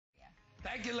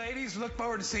Thank you, ladies. Look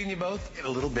forward to seeing you both in a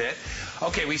little bit.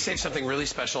 Okay, we saved something really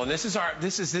special, and this is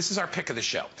our pick of the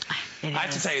show. I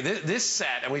have to tell you, this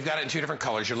set, and we've got it in two different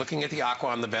colors. You're looking at the aqua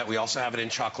on the bed. We also have it in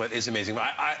chocolate. Is amazing.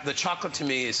 The chocolate to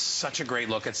me is such a great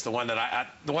look. It's the one that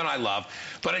I love.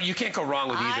 But you can't go wrong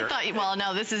with either. I thought, well,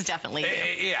 no, this is definitely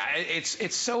yeah,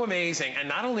 it's so amazing. And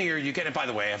not only are you getting, by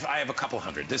the way, I have a couple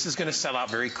hundred. This is going to sell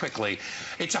out very quickly.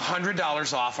 It's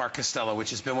 $100 off our Castello,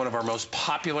 which has been one of our most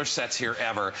popular sets here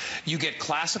ever. You get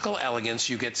classical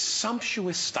elegance, you get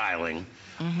sumptuous styling,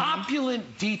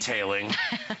 opulent detailing.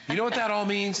 You know what that all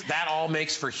means? That all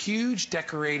makes for huge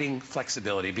decorating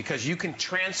flexibility because you can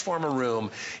transform a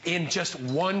room in just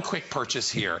one quick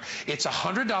purchase here. It's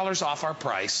 $100 off our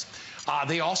price.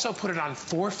 They also put it on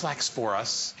 4 flex for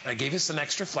us. I gave us an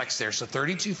extra flex there, so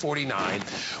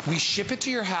 $32.49. We ship it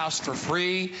to your house for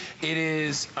free. It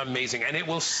is amazing, and it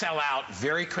will sell out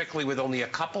very quickly with only a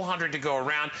couple hundred to go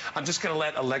around. I'm just going to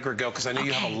let Allegra go because I know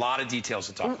you have a lot of details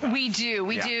to talk about. We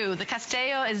do. The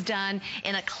Castello is done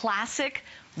in a classic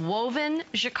woven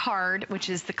jacquard, which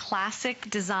is the classic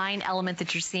design element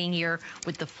that you're seeing here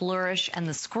with the flourish and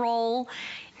the scroll.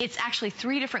 It's actually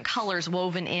 3 different colors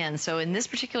woven in. So in this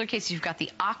particular case, you've got the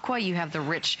aqua, you have the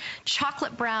rich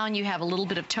chocolate brown, you have a little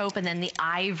bit of taupe, and then the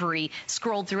ivory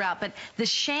scrolled throughout. But the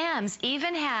shams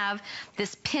even have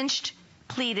this pinched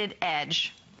pleated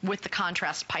edge with the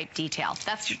contrast pipe detail.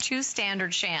 That's your 2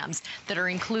 standard shams that are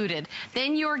included.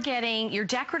 Then you're getting your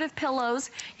decorative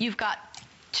pillows. You've got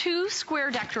 2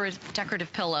 square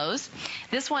decorative pillows.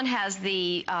 This one has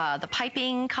the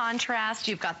piping contrast.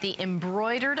 You've got the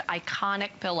embroidered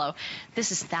iconic pillow.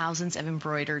 This is thousands of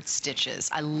embroidered stitches.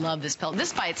 I love this pillow.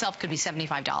 This by itself could be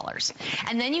 $75.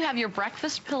 And then you have your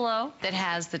breakfast pillow that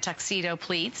has the tuxedo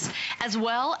pleats, as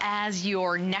well as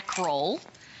your neck roll.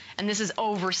 And this is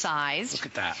oversized. Look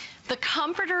at that. The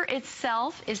comforter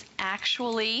itself is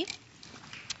actually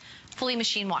fully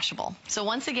machine washable. So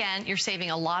once again, you're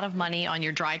saving a lot of money on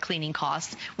your dry cleaning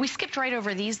costs. We skipped right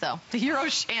over these though, the Euro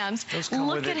shams.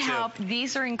 Look at how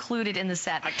these are included in the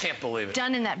set. I can't believe it.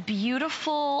 Done in that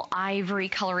beautiful ivory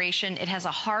coloration. It has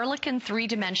a harlequin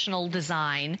 3-dimensional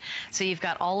design. So you've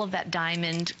got all of that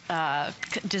diamond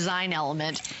design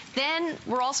element. Then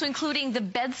we're also including the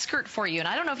bed skirt for you. And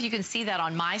I don't know if you can see that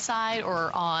on my side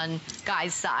or on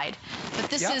Guy's side,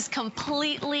 but this is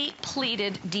completely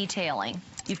pleated detailing.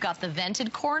 You've got the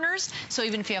vented corners, so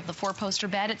even if you have the 4-poster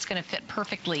bed, it's going to fit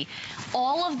perfectly.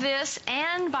 All of this,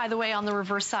 and by the way, on the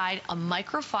reverse side, a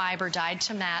microfiber dyed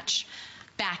to match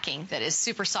backing that is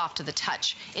super soft to the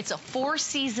touch. It's a 4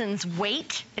 seasons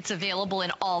weight. It's available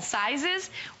in all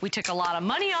sizes. We took a lot of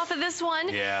money off of this one.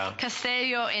 Yeah.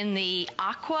 Castello in the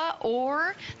aqua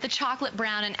or the chocolate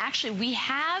brown. And actually, we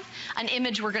have an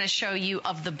image we're going to show you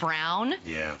of the brown.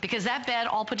 Yeah. Because that bed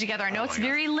all put together, I know it's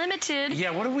very limited.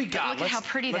 Yeah, what do we got? Look at how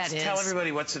pretty that is. Let's tell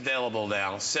everybody what's available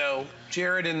now. So,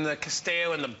 Jared in the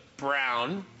Castello in the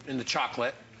brown, in the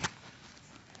chocolate.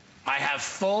 I have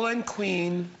full and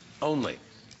queen only.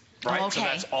 Right, so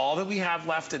that's all that we have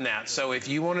left in that. So if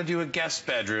you want to do a guest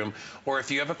bedroom, or if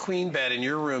you have a queen bed in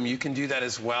your room, you can do that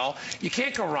as well. You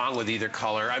can't go wrong with either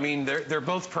color. I mean, they're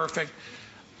both perfect.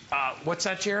 What's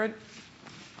that, Jared?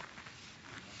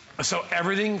 So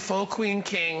everything full queen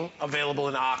king available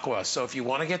in aqua. So if you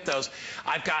want to get those,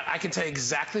 I can tell you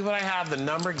exactly what I have.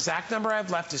 The exact number I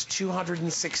have left is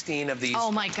 216 of these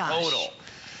total.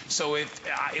 So it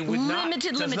would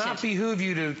does not behoove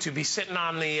you to be sitting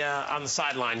on the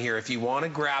sideline here. If you want to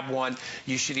grab one,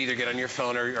 you should either get on your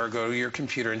phone or go to your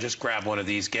computer and just grab one of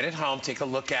these. Get it home, take a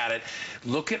look at it,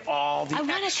 look at all the extras.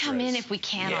 I want to come in if we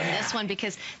can on this one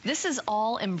because this is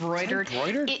all embroidered.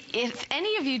 If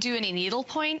any of you do any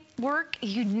needlepoint work,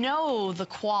 you know the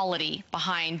quality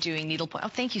behind doing needlepoint. Oh,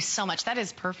 thank you so much. That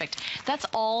is perfect. That's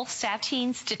all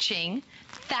sateen stitching.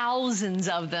 Thousands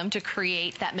of them to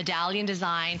create that medallion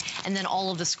design and then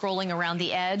all of the scrolling around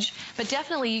the edge. But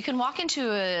definitely you can walk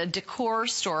into a decor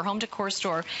store, home decor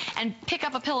store, and pick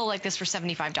up a pillow like this for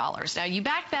 $75. Now you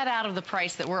back that out of the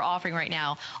price that we're offering right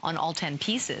now on all 10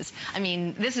 pieces. I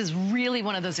mean, this is really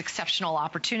one of those exceptional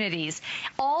opportunities.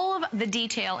 All of the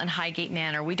detail in Highgate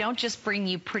Manor. We don't just bring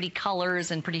you pretty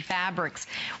colors and pretty fabrics.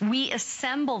 We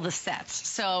assemble the sets.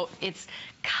 So it's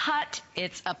cut,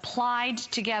 it's applied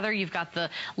together. You've got the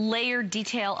layered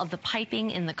detail of the piping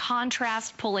in the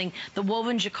contrast, pulling the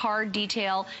woven jacquard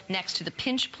detail next to the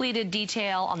pinch pleated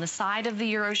detail on the side of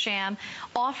the Eurosham,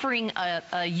 offering a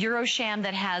Eurosham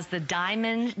that has the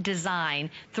diamond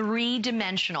design,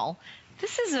 3-dimensional.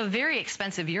 This is a very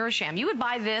expensive Eurosham. You would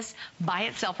buy this by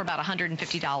itself for about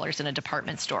 $150 in a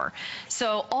department store.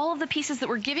 So all of the pieces that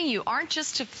we're giving you aren't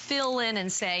just to fill in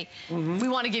and say, we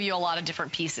want to give you a lot of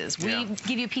different pieces. We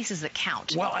give you pieces that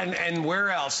count. Well, and where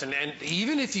else? And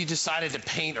even if you decided to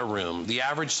paint a room, the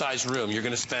average size room, you're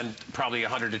going to spend probably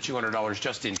 $100 to $200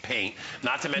 just in paint,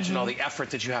 not to mention all the effort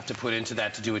that you have to put into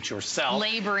that to do it yourself.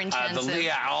 Labor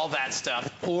intensive. All that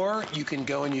stuff. Or you can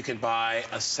go and you can buy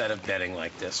a set of bedding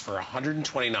like this for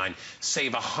 $129.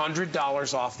 Save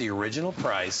 $100 off the original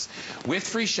price with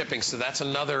free shipping. So that's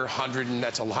another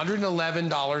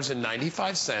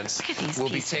 $111.95 will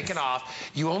be taken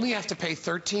off. You only have to pay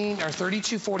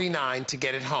 $32.49 to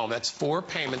get it home. That's 4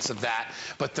 payments of that.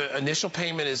 But the initial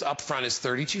payment is upfront is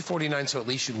 $32.49, so at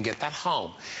least you can get that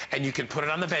home. And you can put it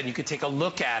on the bed. You can take a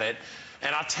look at it.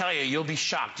 And I'll tell you, you'll be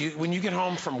shocked. When you get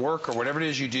home from work or whatever it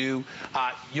is you do,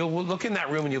 you'll look in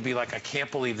that room and you'll be like, I can't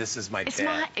believe this is my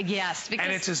bed. Yes.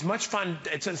 And it's as much fun.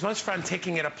 It's as much fun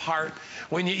taking it apart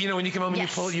when when you come home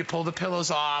and you pull the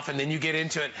pillows off and then you get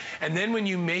into it. And then when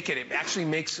you make it, it actually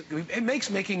makes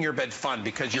making your bed fun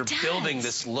because you're building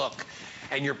this look.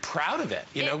 And you're proud of it.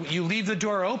 You know, you leave the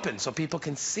door open so people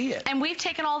can see it. And we've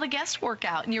taken all the guesswork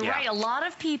out. And you're right, a lot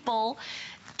of people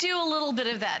do a little bit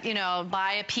of that, you know,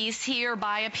 buy a piece here,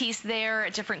 buy a piece there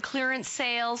at different clearance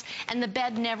sales, and the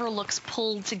bed never looks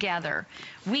pulled together.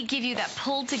 We give you that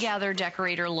pulled together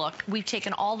decorator look. We've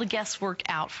taken all the guesswork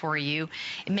out for you.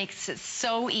 It makes it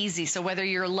so easy. So whether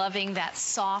you're loving that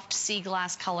soft sea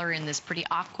glass color in this pretty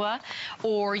aqua,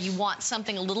 or you want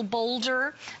something a little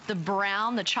bolder, the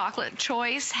brown, the chocolate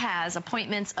choice has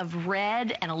appointments of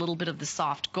red and a little bit of the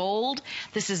soft gold.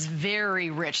 This is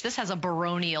very rich. This has a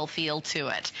baronial feel to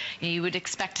it. You would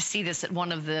expect to see this at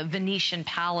one of the Venetian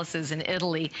palaces in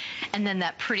Italy. And then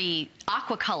that pretty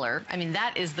aqua color, I mean,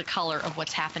 that is the color of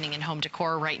what's happening in home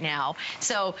decor right now.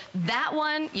 So that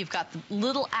one, you've got the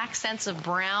little accents of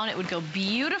brown. It would go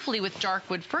beautifully with dark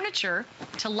wood furniture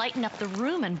to lighten up the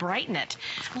room and brighten it.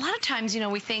 A lot of times, you know,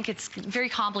 we think it's very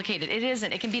complicated. It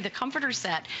isn't. It can be the comforter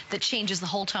set that changes the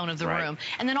whole tone of the room.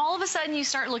 And then all of a sudden you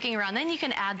start looking around. Then you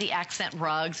can add the accent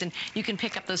rugs and you can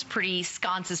pick up those pretty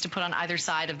sconces to put on either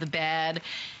side of the bed.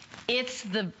 It's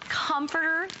the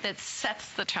comforter that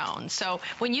sets the tone. So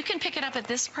when you can pick it up at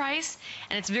this price,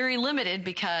 and it's very limited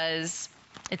because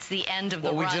it's the end of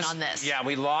the run on this. Yeah,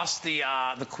 we lost the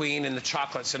queen and the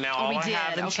chocolate, so now all I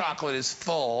have in chocolate is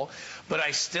full, but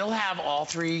I still have all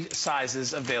 3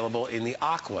 sizes available in the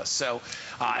aqua. So,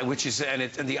 and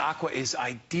the aqua is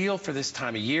ideal for this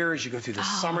time of year. As you go through the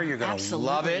summer, you're going to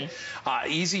love it.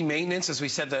 Easy maintenance, as we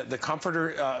said. The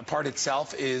comforter part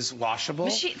itself is washable.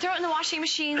 Throw it in the washing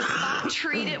machine. Spot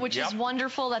treat it, which is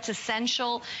wonderful. That's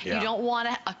essential. You don't want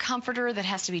a comforter that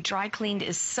has to be dry cleaned.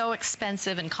 Is so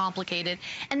expensive and complicated.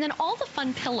 And then all the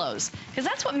fun pillows, because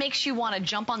that's what makes you want to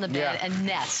jump on the bed and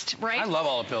nest, right? I love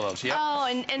all the pillows, Oh,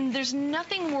 and there's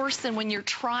nothing worse than when you're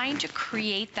trying to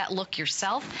create that look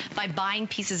yourself by buying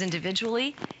pieces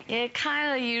individually. It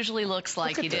kind of usually looks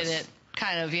like you did it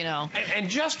kind of, you know. And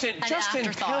just in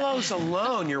pillows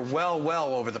alone, you're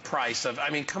well over the price of, I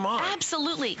mean, come on.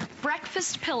 Absolutely.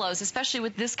 Breakfast pillows, especially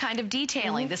with this kind of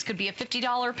detailing. This could be a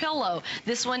 $50 pillow.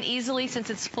 This one easily, since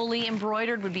it's fully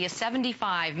embroidered, would be a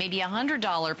 $75, maybe a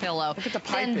 $100 pillow. Look at the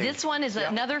piping. Then this one is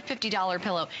another $50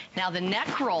 pillow. Now the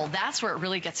neck roll, that's where it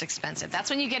really gets expensive. That's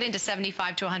when you get into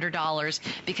 $75 to $100,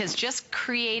 because just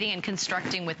creating and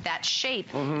constructing with that shape,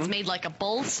 it's made like a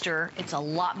bolster, it's a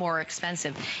lot more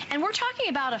expensive. And we're talking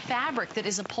about a fabric that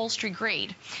is upholstery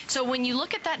grade. So when you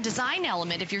look at that design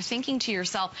element, if you're thinking to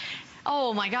yourself,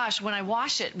 oh my gosh, when I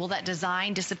wash it, will that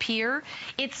design disappear?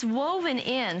 It's woven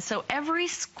in, so every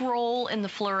scroll in the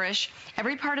flourish,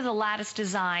 every part of the lattice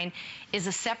design is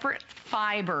a separate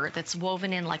fiber that's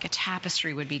woven in like a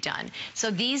tapestry would be done.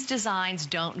 So these designs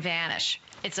don't vanish.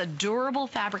 It's a durable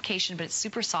fabrication, but it's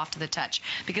super soft to the touch,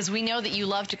 because we know that you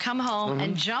love to come home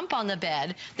and jump on the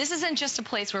bed. This isn't just a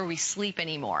place where we sleep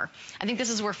anymore. I think this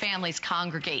is where families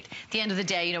congregate. At the end of the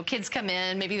day, you know, kids come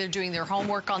in, maybe they're doing their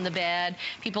homework on the bed.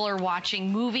 People are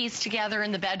watching movies together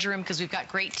in the bedroom because we've got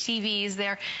great TVs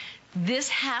there. This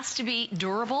has to be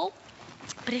durable,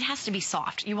 but it has to be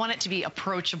soft. You want it to be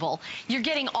approachable. You're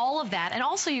getting all of that, and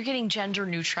also you're getting gender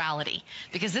neutrality,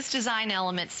 because this design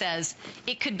element says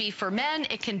it could be for men,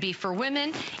 it can be for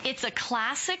women. It's a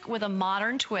classic with a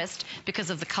modern twist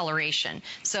because of the coloration.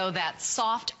 So that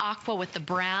soft aqua with the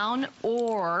brown,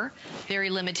 or very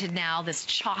limited now, this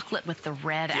chocolate with the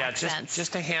red accents.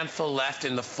 Just a handful left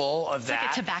in the full of that.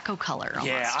 Like a tobacco color almost.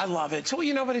 Yeah, I love it. So,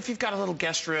 you know, but if you've got a little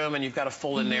guest room and you've got a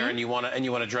full in there and you want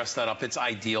to dress that up, it's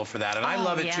ideal for that. And I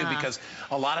love it too yeah. because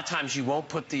a lot of times you won't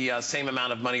put the same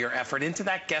amount of money or effort into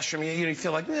that guest room. You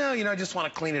feel like, no, I just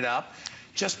want to clean it up.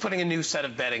 Just putting a new set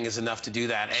of bedding is enough to do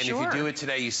that. And Sure. if you do it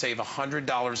today, you save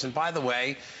 $100. And by the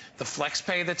way, the flex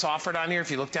pay that's offered on here,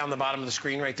 if you look down the bottom of the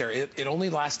screen right there, it only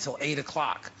lasts till 8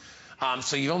 o'clock.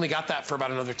 So you've only got that for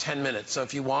about another 10 minutes. So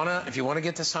if you wanna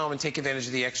get this home and take advantage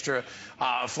of the extra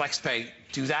flex pay,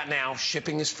 do that now.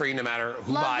 Shipping is free no matter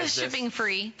who Love buys the this. shipping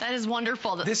free. That is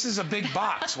wonderful. This is a big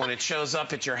box when it shows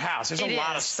up at your house. There's a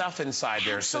lot of stuff inside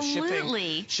there.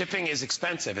 Absolutely. So shipping is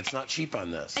expensive. It's not cheap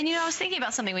on this. And I was thinking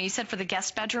about something when you said for the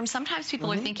guest bedroom. Sometimes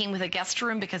people are thinking with a guest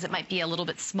room because it might be a little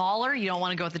bit smaller, you don't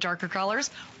want to go with the darker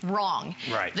colors. Wrong.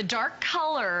 Right. The dark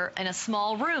color in a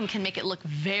small room can make it look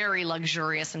very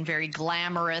luxurious and very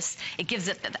glamorous. It gives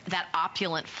it that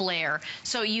opulent flair.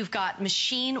 So you've got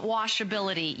machine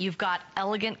washability. You've got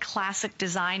elegant classic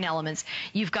design elements.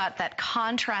 You've got that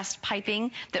contrast piping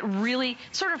that really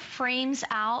sort of frames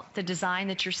out the design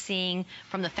that you're seeing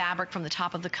from the fabric from the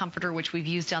top of the comforter, which we've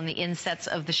used on the insets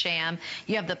of the sham.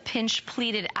 You have the pinch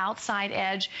pleated outside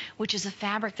edge, which is a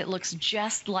fabric that looks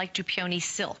just like Dupioni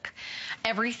silk.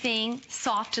 Everything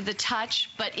soft to the touch,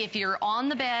 but if you're on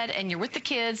the bed and you're with the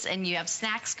kids and you have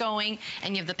snacks going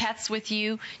and you have the pets with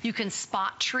you, you can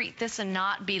spot treat this and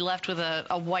not be left with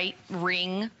a white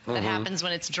ring that happens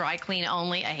when it's dry clean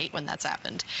only. I hate when that's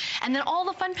happened. And then all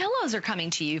the fun pillows are coming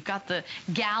to you. You've got the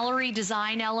gallery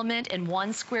design element in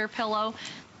one square pillow,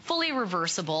 fully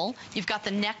reversible. You've got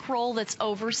the neck roll that's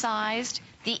oversized,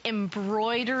 the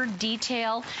embroidered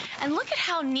detail. And look at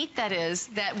how neat that is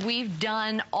that we've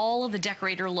done all of the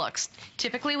decorator looks.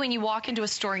 Typically when you walk into a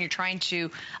store and you're trying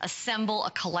to assemble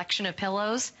a collection of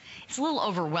pillows, it's a little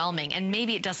overwhelming and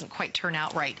maybe it doesn't quite turn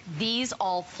out right. These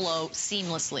all flow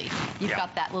seamlessly. You've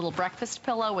got that little breakfast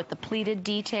pillow with the pleated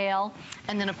detail,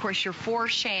 and then of course your 4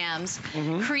 shams,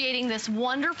 creating this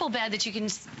wonderful bed that you can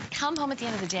come home at the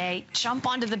end of the day, jump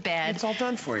onto the bed. It's all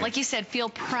done for you. Like you said, feel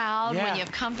proud when you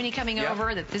have company coming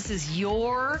over that this is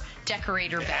your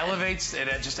decorator bed.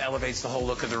 It just elevates the whole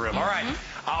look of the room. All right,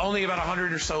 only about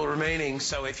 100 or so remaining,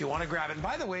 so if you want to grab it. And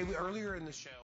by the way, earlier in the show,